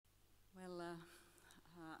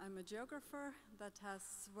I'm a geographer that has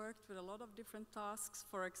worked with a lot of different tasks,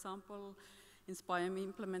 for example, Inspire Me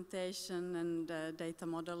implementation and data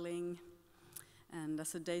modeling, and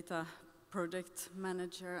as a data project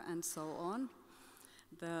manager and so on.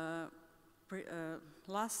 The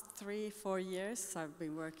last 3-4 years I've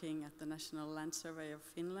been working at the National Land Survey of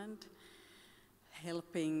Finland,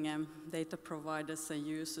 helping data providers and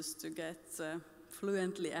users to get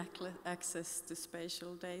fluently access to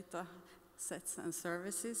spatial data sets and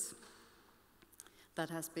services that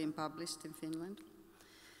has been published in Finland.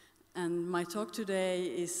 And my talk today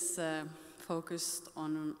is focused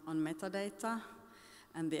on metadata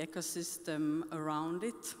and the ecosystem around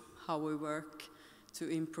it, how we work to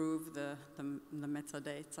improve the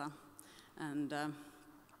metadata, and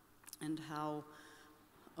how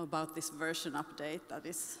about this version update that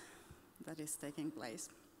is taking place.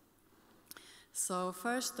 So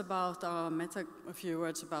first about a few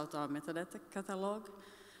words about our metadata catalog.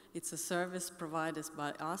 It's a service provided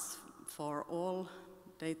by us for all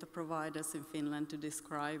data providers in Finland to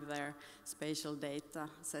describe their spatial data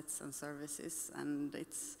sets and services, and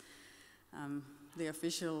it's the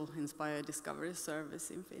official Inspire Discovery service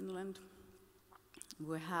in Finland.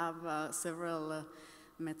 We have several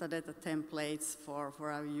metadata templates for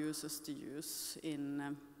our users to use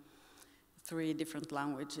in 3 different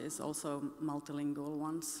languages, also multilingual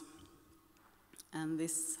ones. And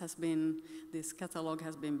this catalog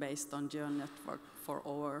has been based on GeoNetwork for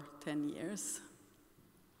over 10 years.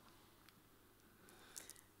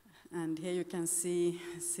 And here you can see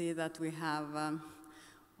that we have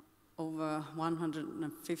over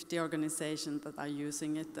 150 organizations that are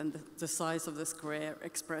using it, and the size of the square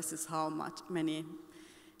expresses how many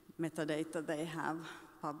metadata they have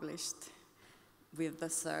published with the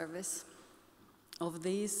service. Of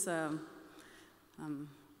these,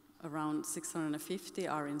 around 650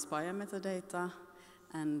 are Inspire metadata,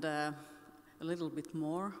 and a little bit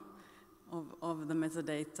more of the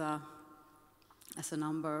metadata as a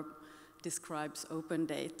number describes open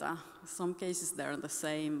data. Some cases they're the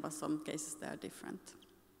same, but some cases they're different.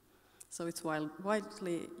 So it's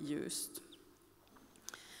widely used.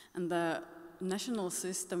 And the national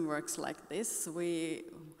system works like this. We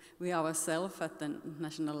ourselves at the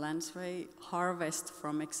National Land Survey harvest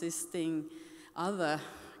from existing other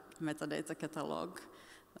metadata catalog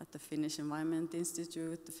that the Finnish Environment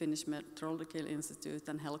Institute, the Finnish Meteorological Institute,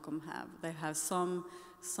 and HELCOM have. They have some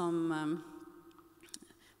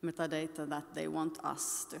metadata that they want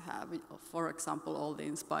us to have. For example, all the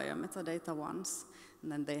Inspire metadata ones,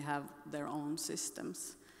 and then they have their own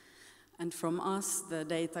systems. And from us, the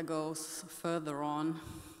data goes further on,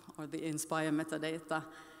 or the Inspire metadata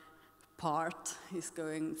part is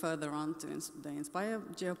going further on to the Inspire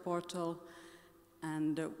GeoPortal,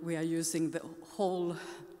 and we are using the whole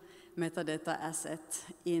metadata asset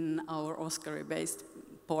in our OSCARI-based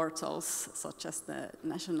portals, such as the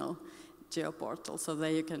National GeoPortal. So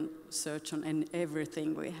there you can search on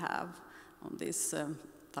everything we have on this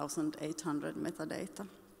 1,800 metadata.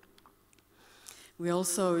 We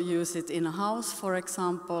also use it in-house, for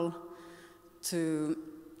example,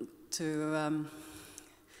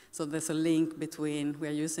 so there's a link between, we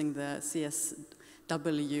are using the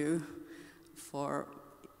CSW for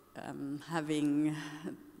having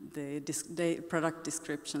the product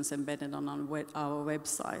descriptions embedded on our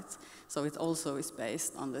website. So it also is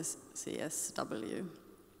based on the CSW.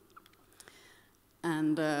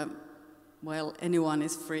 And well, anyone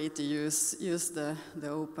is free to use the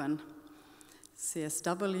open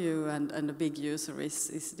CSW, and the big user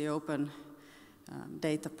is the open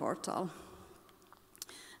data portal.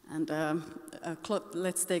 And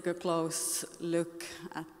let's take a close look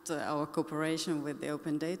at our cooperation with the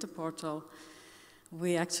Open Data Portal.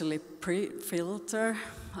 We actually pre-filter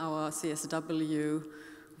our CSW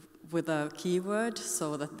with a keyword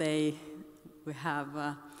so that we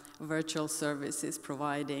have virtual services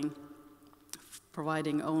providing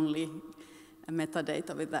only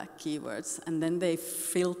metadata with that keywords, and then they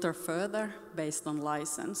filter further based on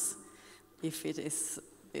license if it is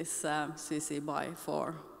CC BY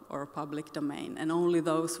 4 or public domain, and only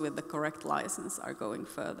those with the correct license are going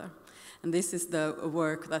further. And this is the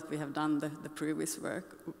work that we have done the previous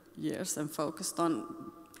years and focused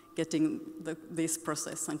on getting this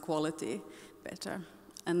process and quality better.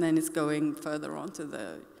 And then it's going further on to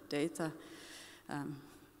the data,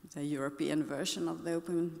 the European version of the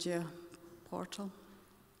Open GeoPortal.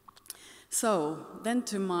 So then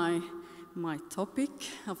to my topic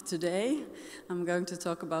of today, I'm going to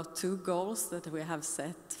talk about 2 goals that we have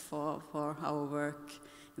set for our work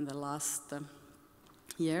in the last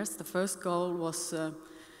years. The first goal was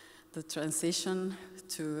the transition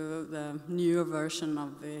to the newer version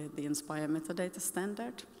of the Inspire metadata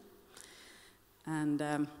standard.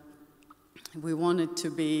 And we wanted to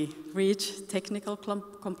reach technical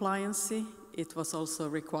compliancy. It was also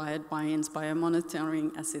required by Inspire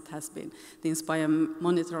monitoring, as it has been. The Inspire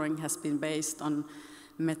monitoring has been based on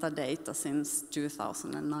metadata since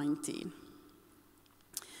 2019.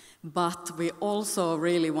 But we also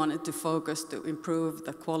really wanted to focus to improve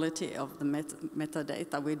the quality of the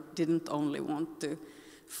metadata. We didn't only want to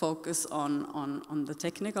focus on the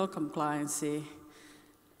technical compliancy,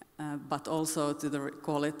 but also to the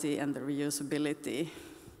quality and the reusability.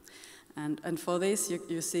 And for this,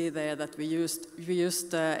 you see there that we used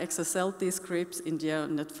XSLT scripts in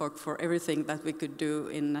GeoNetwork for everything that we could do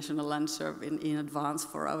in National Land Survey in advance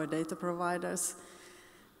for our data providers.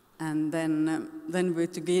 And then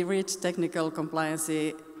to reach technical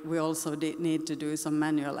compliancy, we also need to do some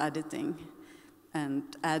manual editing and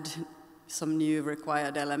add some new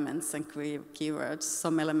required elements and keywords.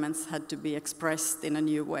 Some elements had to be expressed in a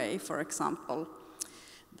new way. For example,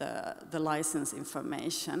 the license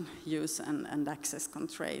information, use and access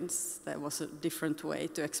constraints. There was a different way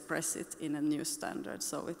to express it in a new standard,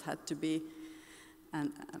 so it had to be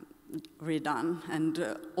redone.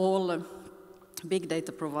 And all big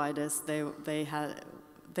data providers, they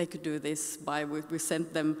could do this by, we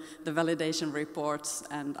sent them the validation reports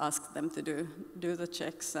and asked them to do the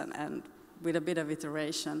checks, and with a bit of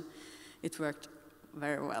iteration, it worked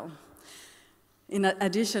very well. In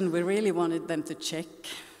addition, we really wanted them to check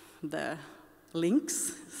the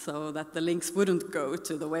links, so that the links wouldn't go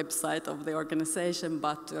to the website of the organization,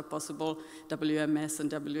 but to a possible WMS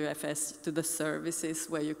and WFS, to the services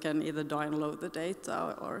where you can either download the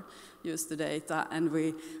data or use the data. And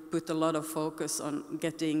we put a lot of focus on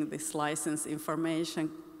getting this license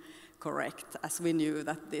information correct, as we knew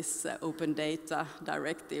that this open data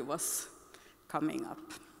directive was coming up.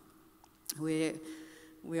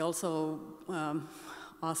 We also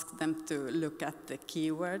asked them to look at the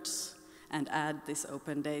keywords and add these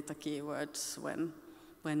open data keywords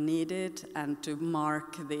when needed, and to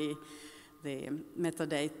mark the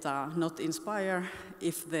metadata not Inspire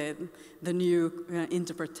if the new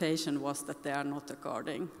interpretation was that they are not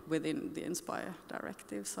according within the Inspire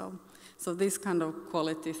directive. So these kind of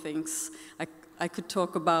quality things, I could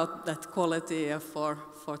talk about that quality for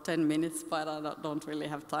 10 minutes, but I don't really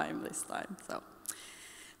have time this time. So,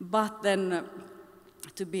 but then,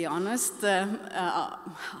 to be honest,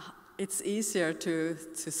 it's easier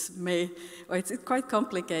it's quite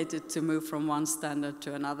complicated to move from one standard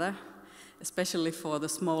to another, especially for the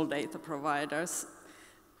small data providers.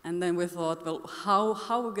 And then we thought, well, how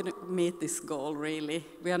are we going to meet this goal, really?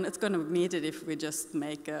 We are not going to meet it if we just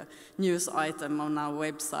make a news item on our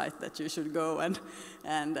website that you should go and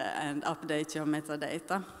update your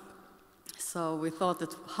metadata. So we thought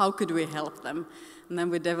that how could we help them? And then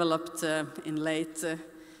we developed in late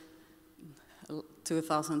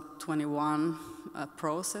 2021 a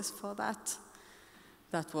process for that.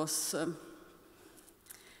 That was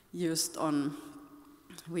we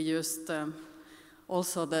used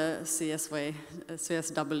also the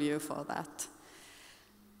CSW for that.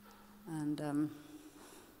 And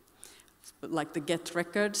like the GET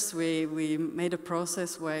records, we made a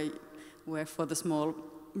process where for the small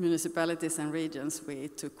municipalities and regions, we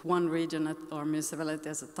took one region or municipality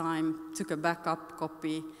at a time, took a backup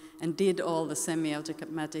copy, and did all the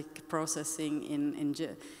semi-automatic processing in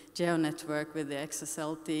GeoNetwork with the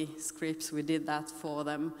XSLT scripts. We did that for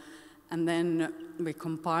them. And then we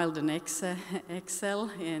compiled an Excel,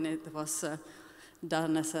 and it was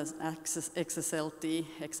done as an XSLT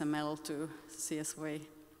XML to CSV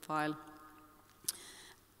file.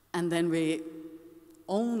 And then we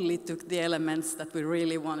only took the elements that we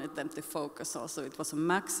really wanted them to focus on. So it was a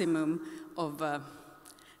maximum of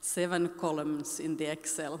 7 columns in the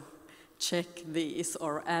Excel. Check these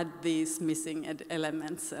or add these missing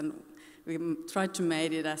elements, and we tried to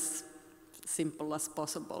make it as simple as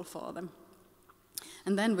possible for them.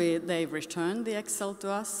 And then they returned the Excel to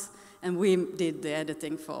us, and we did the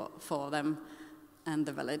editing for them and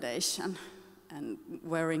the validation, and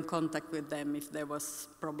were in contact with them if there was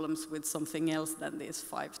problems with something else than these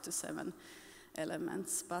 5 to 7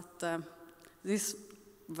 elements. But this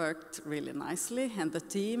worked really nicely, and the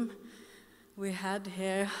team we had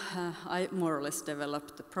here, I more or less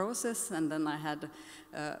developed the process, and then I had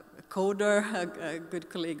a coder, a good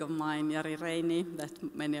colleague of mine, Jari Reini,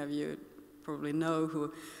 that many of you probably know,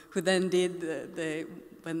 who then did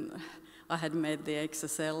when I had made the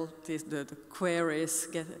XSL, the queries,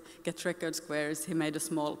 get records queries, he made a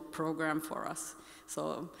small program for us.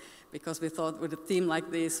 So, because we thought with a team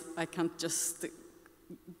like this, I can't just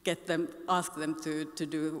ask them to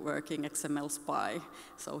do working XML spy.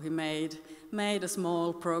 So he made a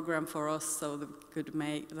small program for us so that we could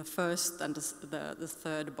make the first and the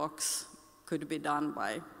third box could be done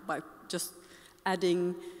by just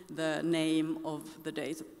adding the name of the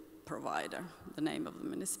data provider, the name of the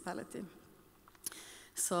municipality.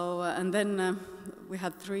 So, and then we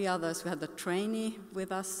had 3 others. We had the trainee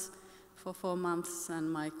with us for 4 months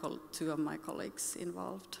and 2 of my colleagues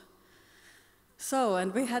involved. So,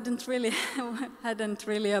 and we hadn't really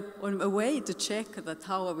a way to check that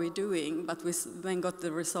how are we doing, but we then got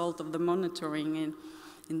the result of the monitoring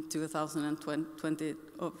in 2020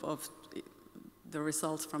 of the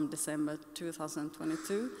results from December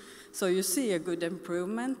 2022. So you see a good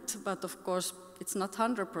improvement, but of course it's not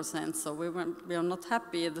 100%, so we are not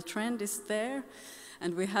happy. The trend is there,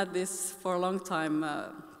 and we had this for a long time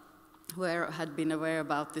had been aware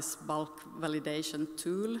about this bulk validation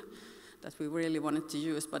tool that we really wanted to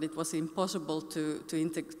use, but it was impossible to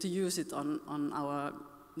use it on our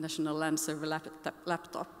National Land Survey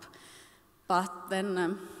laptop. But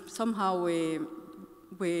then somehow we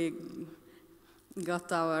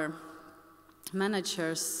got our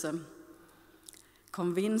managers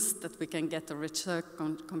convinced that we can get a research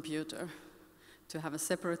computer, to have a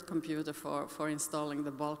separate computer for installing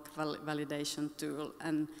the bulk validation tool.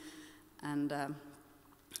 And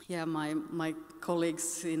yeah, my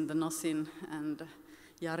colleagues in the NOSIN and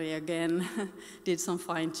Jari again did some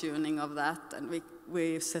fine-tuning of that, and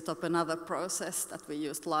we set up another process that we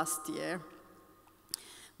used last year.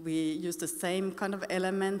 We used the same kind of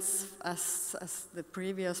elements as the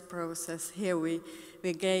previous process. Here we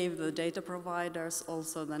gave the data providers,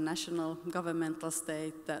 also the national governmental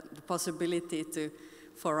state, the possibility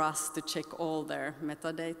for us to check all their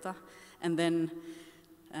metadata. And then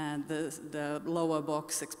the lower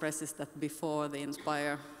box expresses that before the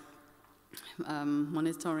INSPIRE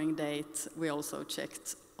monitoring date, we also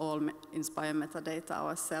checked all INSPIRE metadata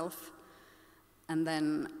ourselves, and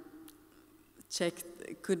then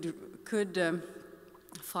could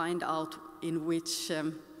find out in which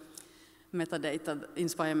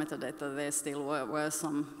INSPIRE metadata there still were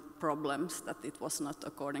some problems, that it was not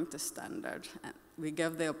according to standard. And we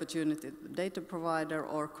gave the opportunity to the data provider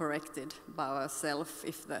or corrected by ourselves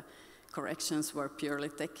if the corrections were purely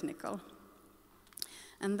technical.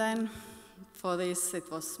 And then for this, it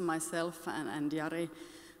was myself and Jari.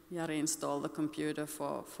 Jari installed the computer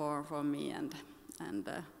for me, and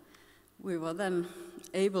we were then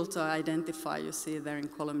able to identify, you see there in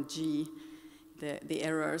column G, the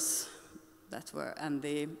errors that were, and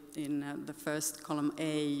in the first column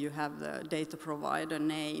A, you have the data provider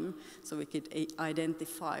name, so we could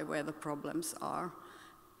identify where the problems are.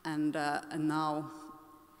 And now,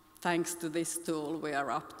 thanks to this tool, we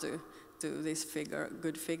are up to this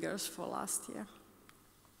good figures for last year.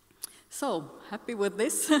 So, happy with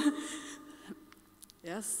this.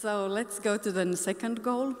 Yes, so let's go to the second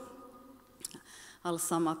goal. I'll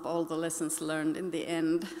sum up all the lessons learned in the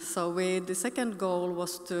end. So the second goal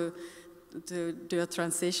was to do a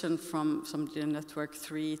transition from network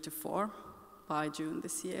 3 to 4 by June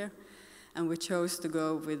this year. And we chose to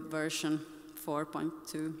go with version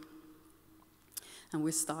 4.2. And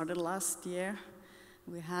we started last year.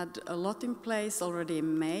 We had a lot in place already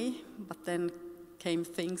in May, but then came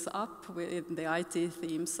things up with the IT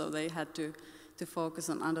team, so they had to focus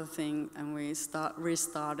on other things, and we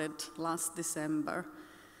restarted last December,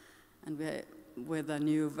 and with a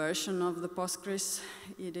new version of the Postgres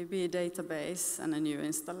EDB database and a new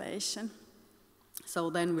installation. So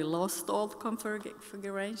then we lost all the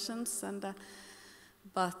configurations, and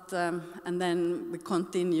then we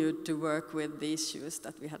continued to work with the issues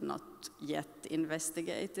that we had not yet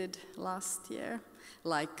investigated last year,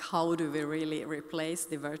 like how do we really replace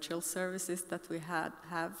the virtual services that we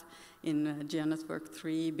have in GeoNetwork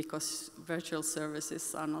 3, because virtual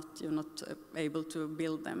services are not, you're not able to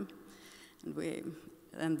build them.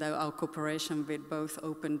 And our cooperation with both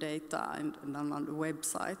open data and on the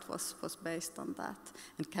website was based on that.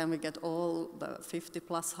 And can we get all the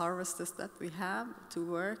 50+ harvesters that we have to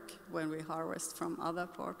work when we harvest from other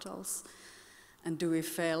portals? And do we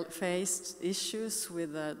face issues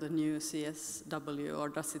with the new CSW, or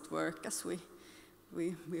does it work as we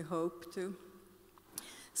hope to?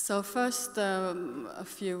 So first, a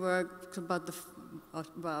few words about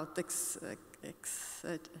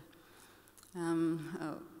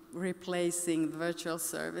replacing virtual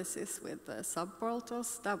services with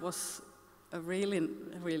subportals. That was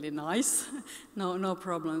really nice. No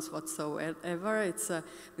problems whatsoever. It's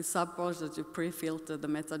with subportals you pre-filter the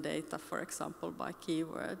metadata, for example, by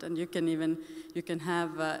keyword, and you can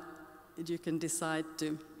decide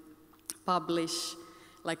to publish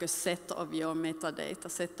like a set of your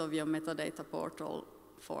metadata portal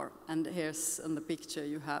for, and here's in the picture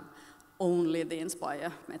you have only the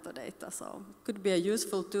Inspire metadata. So it could be a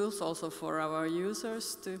useful tool also for our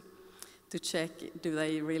users to check, do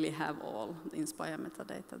they really have all the Inspire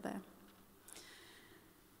metadata there.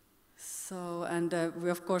 So, and we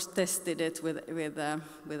of course tested it with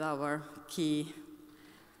our key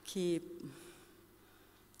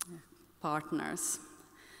partners.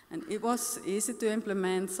 And it was easy to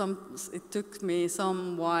implement. It took me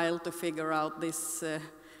some while to figure out this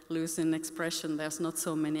losing expression. There's not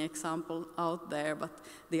so many examples out there, but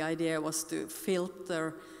the idea was to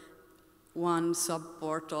filter one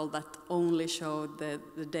sub-portal that only showed the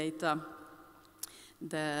data,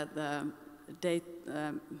 the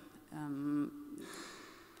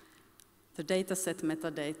dataset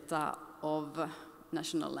metadata of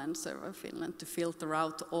National Land Survey of Finland, to filter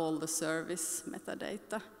out all the service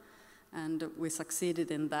metadata. And we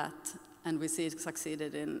succeeded in that, and we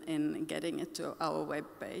succeeded in getting it to our web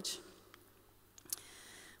page.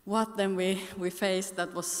 What then we faced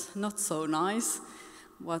that was not so nice,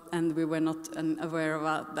 and we were not aware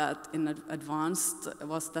about that in advance,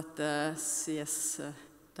 was that the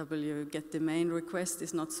CSW get domain request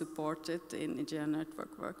is not supported in IGEA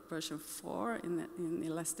Network version 4 in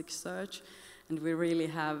Elasticsearch, and we really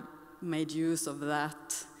have made use of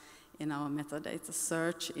that in our metadata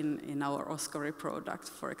search in our OSCARI product,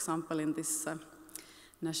 for example, in this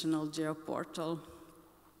National Geoportal.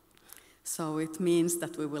 So it means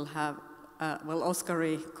that we will have, well,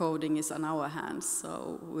 OSCARI coding is on our hands,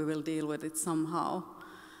 so we will deal with it somehow.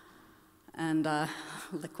 And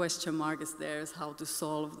the question mark is there is how to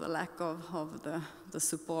solve the lack of the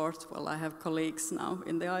support. Well, I have colleagues now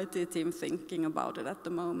in the IT team thinking about it at the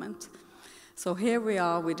moment. So here we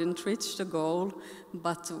are, we didn't reach the goal,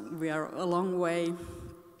 but we are a long way.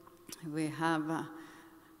 We have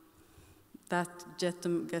that get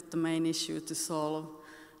the main issue to solve,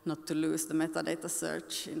 not to lose the metadata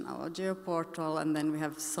search in our geoportal, and then we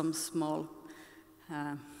have some small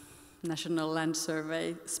National Land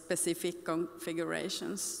Survey specific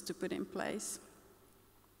configurations to put in place.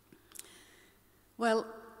 Well,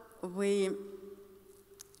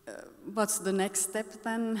 what's the next step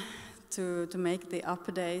then? To make the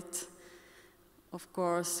update. Of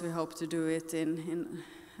course, we hope to do it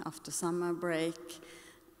after summer break,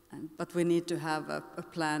 but we need to have a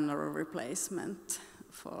plan or a replacement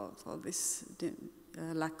for this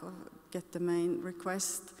lack of get domain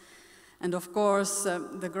request. And of course,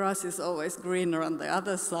 the grass is always greener on the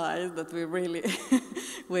other side, that we really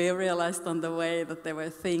we realized on the way that there were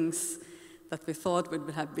things that we thought would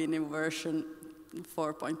have been in version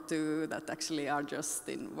 4.2 that actually are just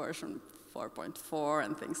in version 4.4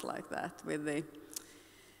 and things like that, with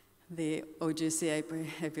the OGC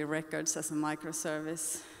AP records as a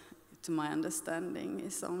microservice, to my understanding,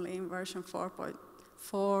 is only in version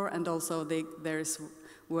 4.4, and also there is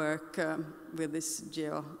work with this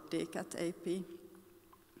GeoDCAT AP.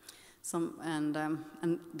 And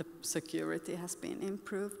the security has been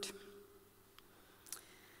improved.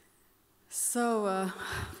 So,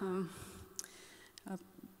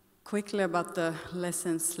 quickly about the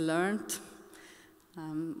lessons learned.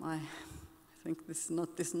 I think this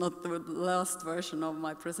is not the last version of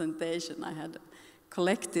my presentation. I had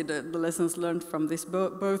collected the lessons learned from this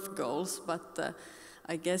both goals, but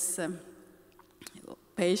I guess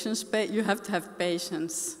patience. You have to have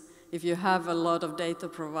patience. If you have a lot of data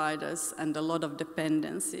providers and a lot of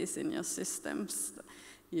dependencies in your systems,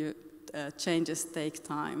 changes take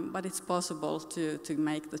time, but it's possible to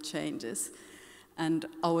make the changes. And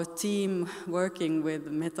our team working with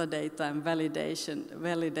metadata and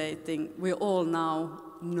validating, we all now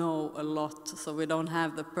know a lot, so we don't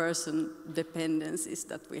have the person dependencies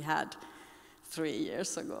that we had 3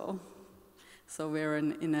 years ago. So we're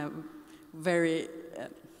in a very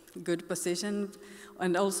good position,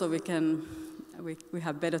 and also we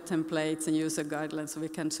have better templates and user guidelines, so we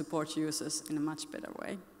can support users in a much better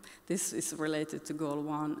way. This is related to goal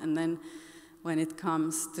 1, and then when it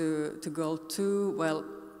comes to goal 2, well,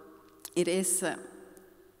 it is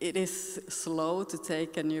slow to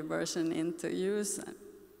take a new version into use,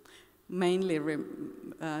 mainly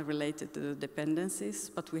related to the dependencies,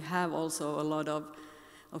 but we have also a lot of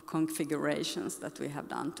configurations that we have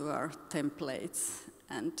done to our templates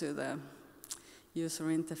and to the user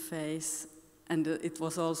interface. And it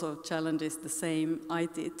was also challenges. The same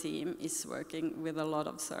IT team is working with a lot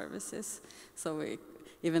of services. So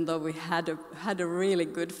even though we had a really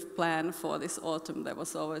good plan for this autumn, there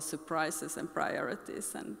was always surprises and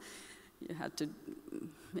priorities, and you had to,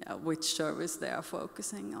 which service they are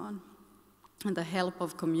focusing on. And the help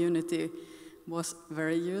of community was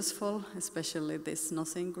very useful, especially this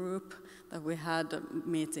nothing group that we had a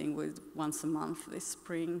meeting with once a month this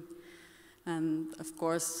spring. And of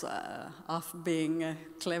course, being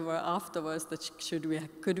clever afterwards, that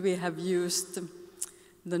could we have used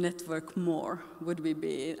the network more? Would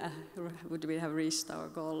we have reached our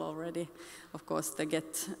goal already? Of course, the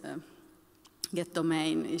get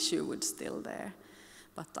domain issue would still there,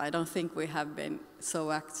 but I don't think we have been so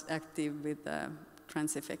active with the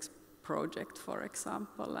Transifex project, for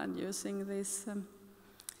example, and using these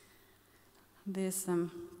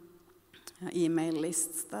email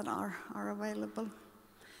lists that are available,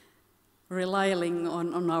 relying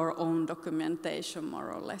on our own documentation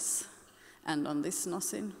more or less, and on this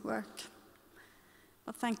nothing work.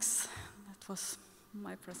 But thanks, that was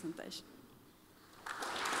my presentation.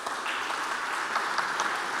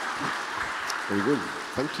 Very good,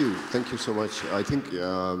 thank you so much. I think,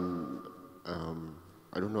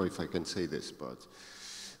 I don't know if I can say this, but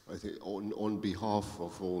I think on behalf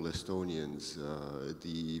of all Estonians,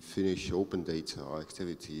 the Finnish open data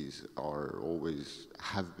activities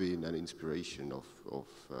have been an inspiration of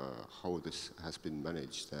how this has been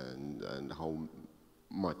managed and how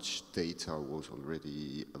much data was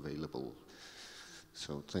already available.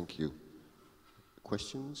 So thank you.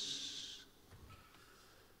 Questions?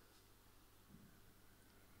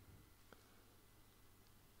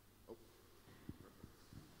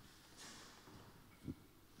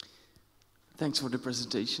 Thanks for the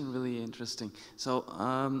presentation, really interesting. So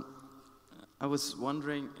I was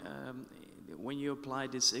wondering, when you apply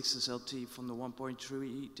this XSLT from the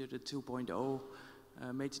 1.3 to the 2.0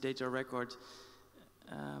 metadata record,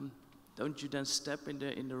 don't you then step in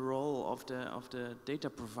the role of the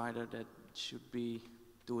data provider that should be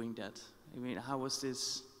doing that? I mean, how was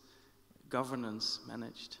this governance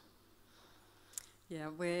managed? Yeah,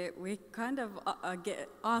 we kind of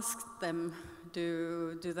asked them,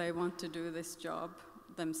 do they want to do this job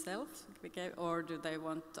themselves, or do they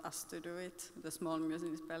want us to do it, the small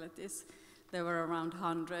municipalities? There were around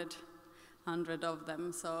 100 of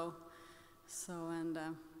them, so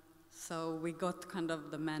we got kind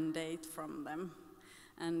of the mandate from them.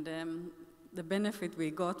 And the benefit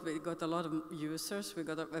we got a lot of users, we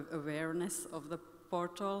got awareness of the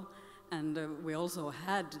portal, and we also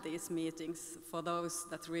had these meetings for those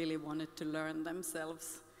that really wanted to learn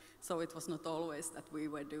themselves. So it was not always that we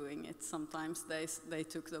were doing it. Sometimes they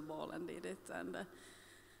took the ball and did it,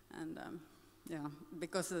 yeah,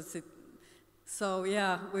 because so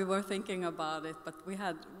yeah, we were thinking about it, but we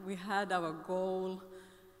had our goal,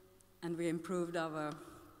 and we improved our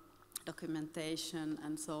documentation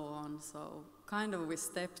and so on. So kind of we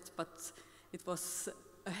stepped, but it was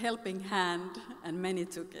a helping hand, and many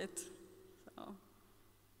took it. So.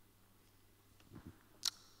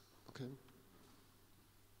 Okay.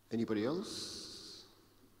 Anybody else?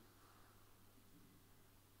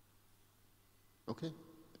 Okay.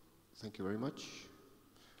 Thank you very much.